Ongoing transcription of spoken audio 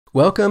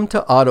Welcome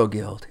to Auto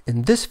ɡild.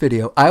 In this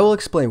video, I will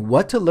explain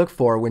what to look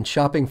for when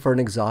shopping for an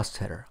exhaust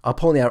header. I'll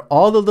point out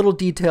all the little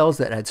details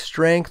that add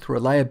strength,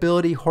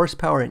 reliability,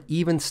 horsepower, and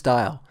even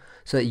style,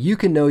 so that you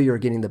can know you're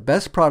getting the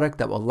best product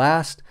that will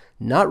last,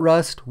 not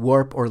rust,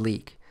 warp, or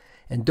leak.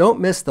 And don't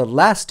miss the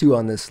last two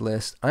on this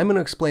list. I'm going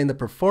to explain the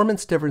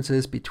performance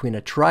differences between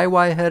a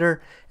tri-Y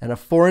header and a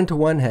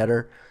 4-into-1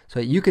 header, so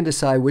that you can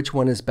decide which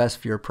one is best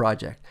for your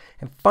project.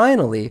 And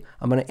finally,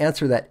 I'm going to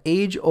answer that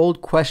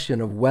age-old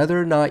question of whether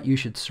or not you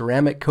should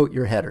ceramic coat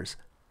your headers.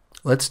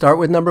 Let's start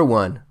with number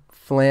one,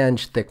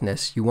 flange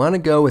thickness. You want to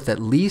go with at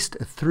least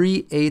a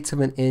 3/8 of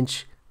an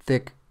inch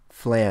thick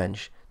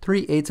flange.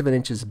 3/8 of an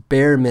inch is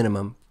bare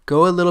minimum.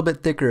 Go a little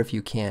bit thicker if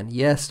you can.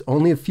 Yes,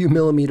 only a few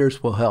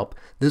millimeters will help.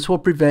 This will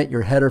prevent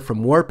your header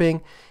from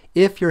warping.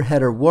 If your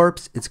header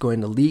warps, it's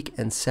going to leak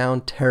and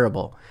sound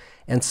terrible.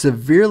 And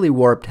severely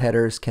warped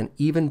headers can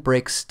even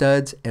break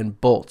studs and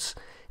bolts.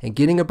 And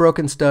getting a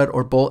broken stud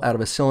or bolt out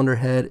of a cylinder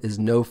head is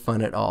no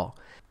fun at all.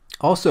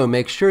 Also,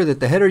 make sure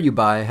that the header you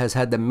buy has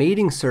had the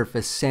mating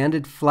surface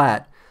sanded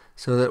flat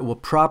so that it will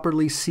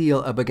properly seal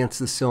up against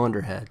the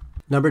cylinder head.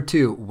 Number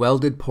two,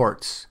 welded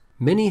ports.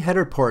 Many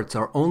header ports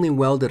are only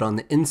welded on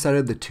the inside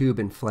of the tube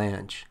and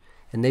flange.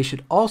 And they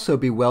should also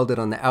be welded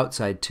on the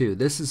outside too.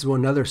 This is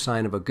another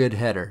sign of a good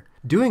header.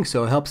 Doing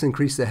so helps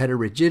increase the header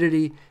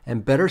rigidity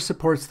and better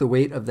supports the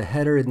weight of the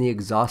header in the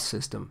exhaust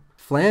system.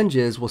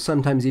 Flanges will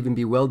sometimes even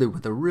be welded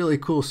with a really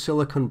cool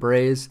silicone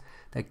braze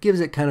that gives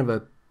it kind of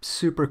a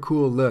super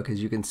cool look,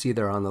 as you can see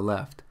there on the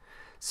left.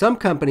 Some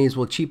companies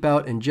will cheap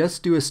out and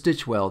just do a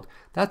stitch weld.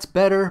 That's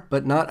better,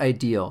 but not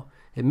ideal.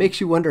 It makes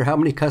you wonder how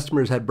many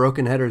customers had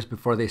broken headers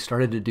before they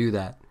started to do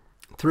that.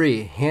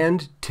 3.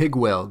 Hand Tig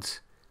Welds.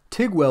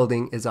 Tig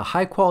welding is a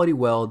high quality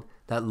weld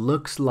that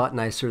looks a lot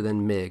nicer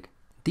than MIG.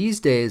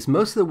 These days,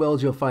 most of the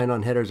welds you'll find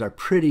on headers are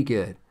pretty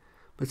good.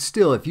 But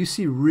still, if you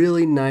see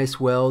really nice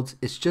welds,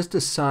 it's just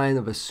a sign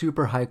of a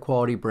super high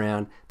quality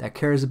brand that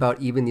cares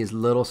about even these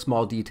little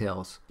small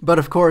details. But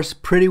of course,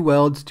 pretty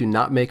welds do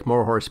not make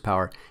more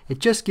horsepower. It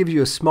just gives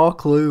you a small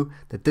clue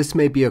that this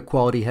may be a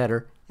quality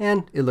header,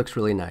 and it looks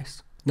really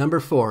nice.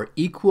 Number 4,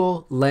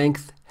 equal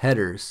length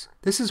headers.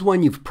 This is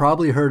one you've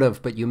probably heard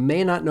of, but you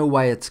may not know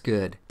why it's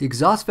good. The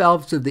exhaust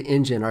valves of the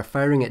engine are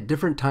firing at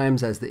different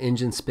times as the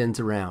engine spins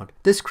around.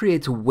 This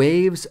creates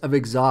waves of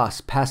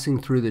exhaust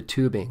passing through the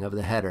tubing of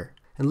the header.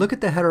 And look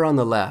at the header on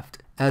the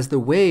left. As the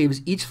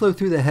waves each flow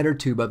through the header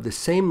tube of the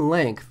same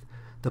length,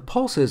 the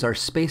pulses are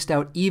spaced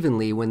out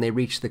evenly when they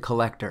reach the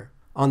collector.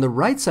 On the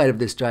right side of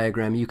this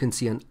diagram, you can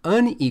see an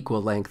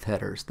unequal length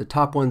headers. The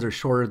top ones are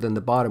shorter than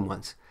the bottom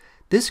ones.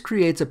 This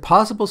creates a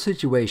possible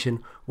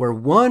situation where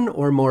one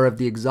or more of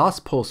the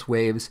exhaust pulse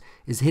waves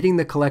is hitting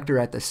the collector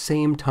at the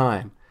same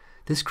time.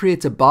 This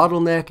creates a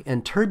bottleneck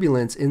and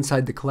turbulence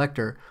inside the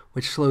collector,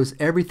 which slows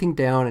everything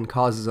down and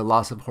causes a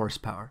loss of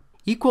horsepower.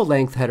 Equal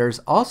length headers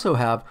also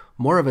have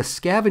more of a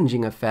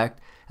scavenging effect,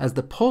 as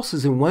the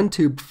pulses in one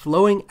tube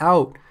flowing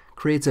out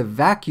creates a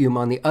vacuum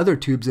on the other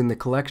tubes in the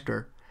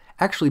collector,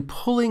 actually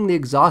pulling the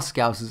exhaust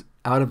gases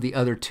out of the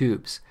other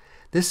tubes.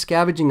 This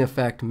scavenging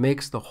effect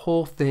makes the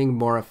whole thing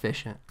more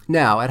efficient.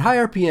 Now, at high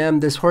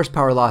RPM, this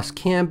horsepower loss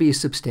can be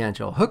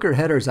substantial. Hooker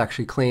Headers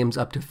actually claims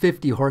up to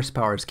 50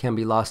 horsepower can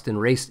be lost in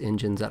race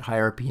engines at high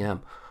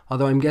RPM,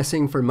 although I'm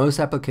guessing for most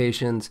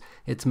applications,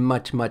 it's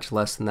much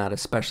less than that,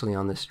 especially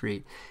on the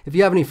street. If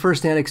you have any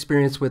first-hand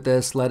experience with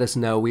this, let us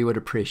know. We would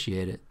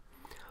appreciate it.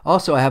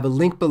 Also, I have a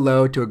link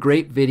below to a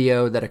great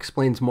video that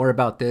explains more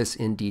about this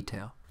in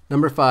detail.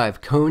 Number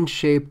 5,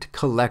 cone-shaped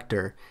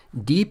collector.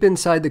 Deep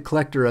inside the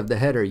collector of the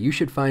header, you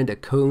should find a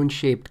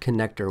cone-shaped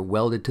connector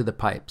welded to the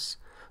pipes.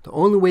 The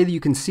only way that you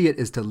can see it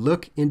is to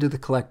look into the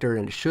collector,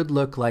 and it should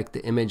look like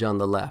the image on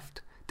the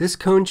left. This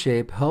cone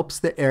shape helps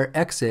the air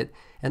exit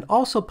and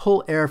also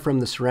pull air from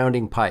the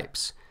surrounding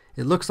pipes.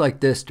 It looks like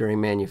this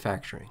during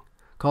manufacturing.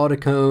 Call it a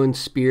cone,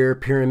 spear,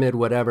 pyramid,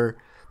 whatever.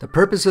 The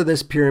purpose of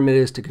this pyramid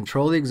is to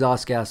control the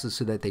exhaust gases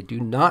so that they do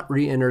not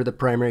re-enter the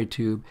primary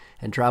tube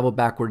and travel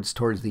backwards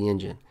towards the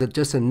engine. It's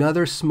just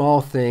another small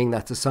thing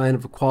that's a sign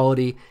of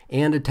quality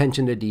and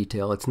attention to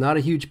detail. It's not a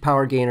huge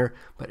power gainer,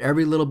 but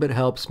every little bit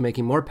helps,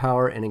 making more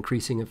power and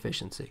increasing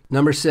efficiency.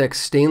 Number 6,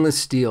 stainless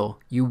steel.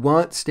 You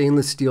want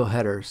stainless steel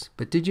headers,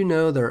 but did you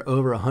know there are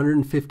over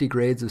 150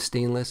 grades of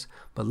stainless?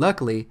 But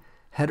luckily,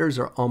 headers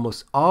are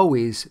almost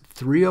always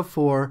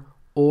 304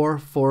 or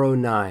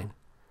 409.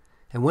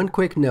 And one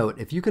quick note,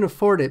 if you can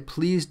afford it,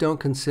 please don't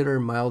consider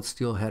mild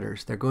steel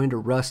headers. They're going to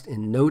rust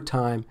in no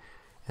time,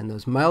 and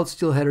those mild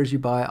steel headers you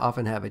buy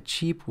often have a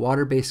cheap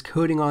water-based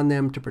coating on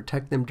them to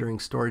protect them during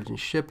storage and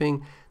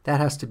shipping. That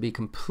has to be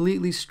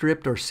completely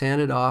stripped or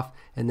sanded off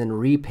and then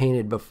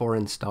repainted before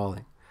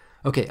installing.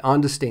 Okay,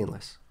 on to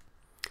stainless.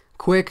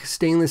 Quick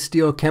stainless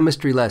steel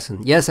chemistry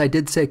lesson. Yes, I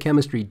did say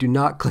chemistry. Do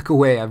not click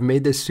away. I've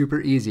made this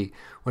super easy.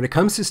 When it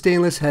comes to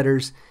stainless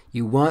headers,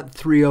 you want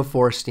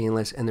 304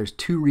 stainless, and there's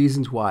two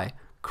reasons why.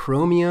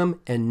 Chromium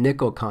and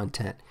nickel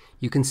content.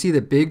 You can see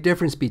the big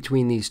difference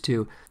between these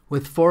two.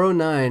 With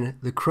 409,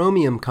 the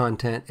chromium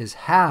content is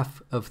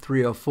half of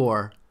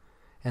 304,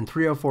 and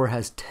 304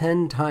 has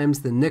 10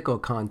 times the nickel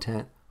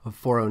content of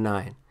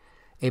 409.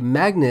 A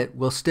magnet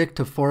will stick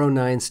to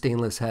 409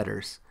 stainless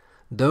headers.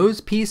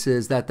 Those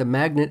pieces that the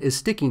magnet is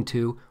sticking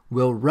to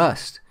will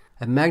rust.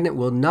 A magnet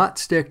will not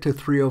stick to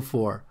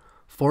 304.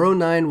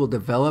 409 will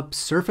develop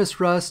surface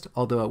rust,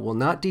 although it will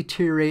not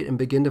deteriorate and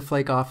begin to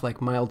flake off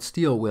like mild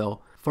steel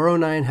will.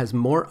 409 has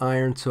more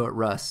iron, so it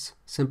rusts.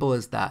 Simple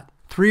as that.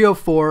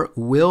 304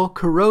 will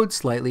corrode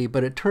slightly,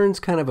 but it turns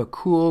kind of a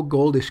cool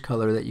goldish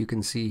color that you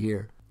can see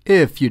here.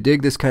 If you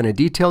dig this kind of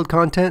detailed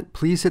content,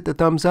 please hit the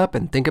thumbs up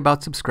and think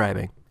about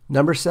subscribing.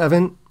 Number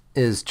 7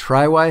 is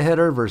tri-Y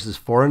header versus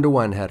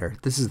 4-into-1 header.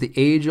 This is the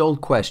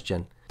age-old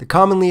question. The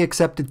commonly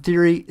accepted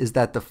theory is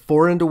that the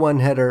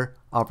 4-into-1 header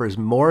offers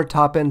more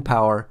top-end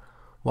power,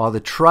 while the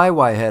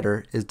tri-Y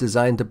header is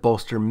designed to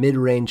bolster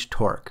mid-range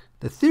torque.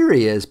 The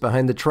theory is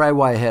behind the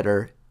tri-Y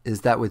header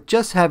is that with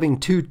just having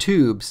 2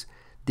 tubes,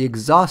 the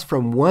exhaust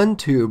from one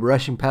tube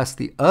rushing past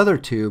the other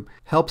tube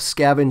helps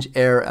scavenge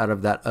air out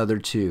of that other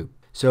tube.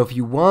 So if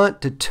you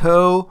want to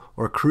tow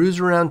or cruise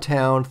around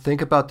town,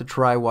 think about the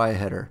tri-Y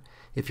header.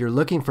 If you're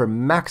looking for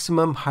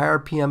maximum high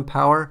RPM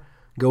power,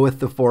 go with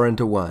the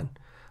 4-into-1.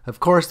 Of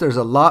course, there's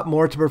a lot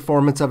more to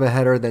performance of a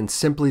header than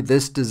simply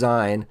this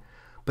design,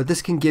 but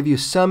this can give you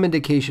some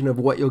indication of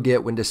what you'll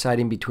get when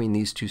deciding between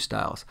these two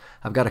styles.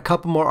 I've got a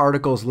couple more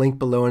articles linked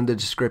below in the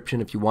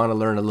description if you want to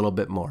learn a little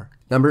bit more.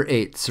 Number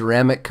 8,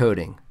 ceramic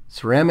coating.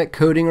 Ceramic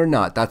coating or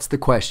not, that's the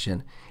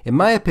question. In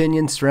my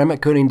opinion,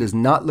 ceramic coating does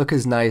not look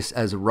as nice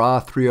as raw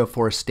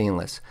 304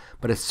 stainless,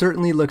 but it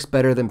certainly looks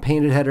better than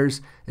painted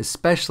headers,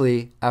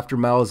 especially after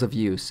miles of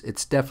use.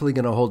 It's definitely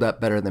going to hold up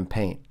better than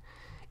paint.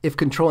 If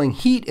controlling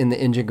heat in the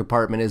engine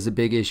compartment is a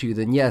big issue,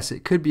 then yes,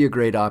 it could be a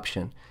great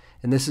option.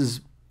 And this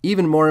is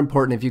even more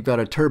important if you've got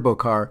a turbo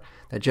car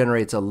that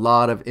generates a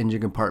lot of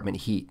engine compartment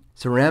heat.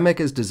 Ceramic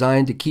is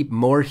designed to keep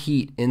more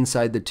heat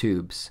inside the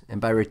tubes,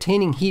 and by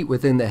retaining heat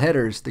within the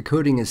headers, the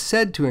coating is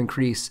said to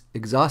increase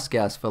exhaust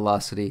gas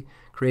velocity,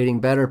 creating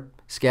better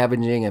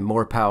scavenging and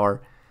more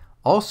power,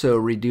 also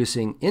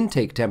reducing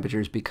intake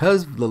temperatures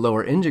because of the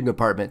lower engine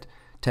compartment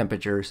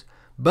temperatures.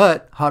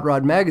 But Hot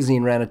Rod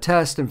Magazine ran a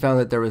test and found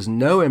that there was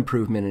no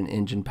improvement in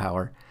engine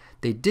power.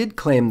 They did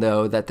claim,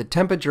 though, that the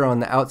temperature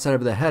on the outside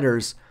of the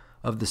headers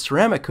of the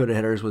ceramic coated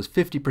headers was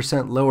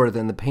 50% lower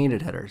than the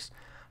painted headers.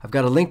 I've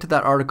got a link to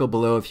that article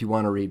below if you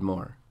want to read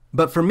more.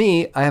 But for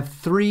me, I have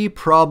 3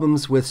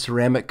 problems with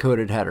ceramic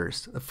coated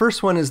headers. The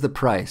first one is the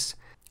price.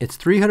 It's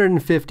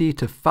 $350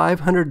 to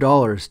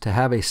 $500 to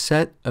have a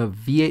set of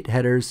V8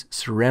 headers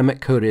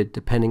ceramic coated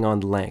depending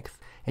on the length.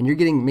 And you're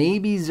getting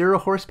maybe 0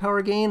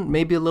 horsepower gain,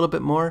 maybe a little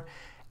bit more.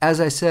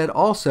 As I said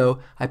also,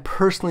 I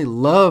personally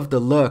love the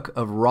look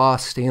of raw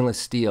stainless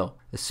steel,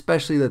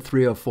 especially the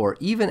 304,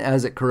 even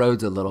as it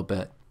corrodes a little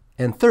bit.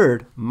 And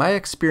third, my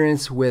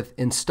experience with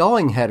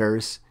installing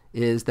headers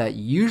is that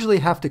you usually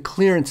have to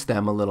clearance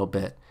them a little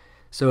bit.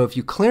 So if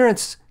you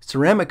clearance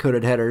ceramic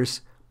coated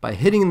headers by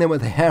hitting them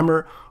with a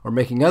hammer or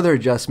making other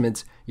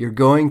adjustments, you're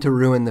going to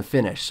ruin the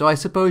finish. So I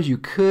suppose you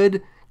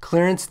could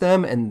clearance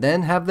them and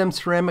then have them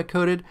ceramic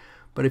coated,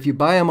 but if you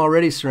buy them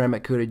already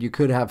ceramic coated, you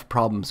could have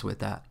problems with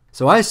that.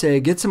 So I say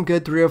get some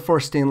good 304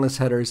 stainless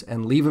headers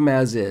and leave them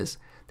as is.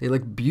 They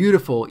look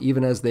beautiful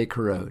even as they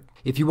corrode.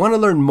 If you want to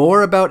learn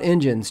more about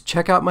engines,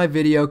 check out my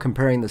video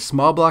comparing the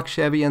small block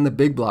Chevy and the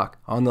big block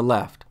on the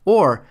left.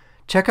 Or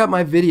check out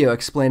my video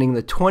explaining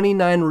the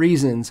 29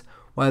 reasons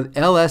why the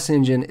LS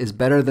engine is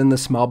better than the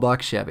small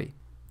block Chevy.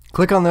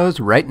 Click on those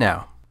right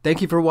now.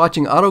 Thank you for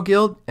watching Auto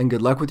Guild and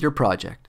good luck with your project.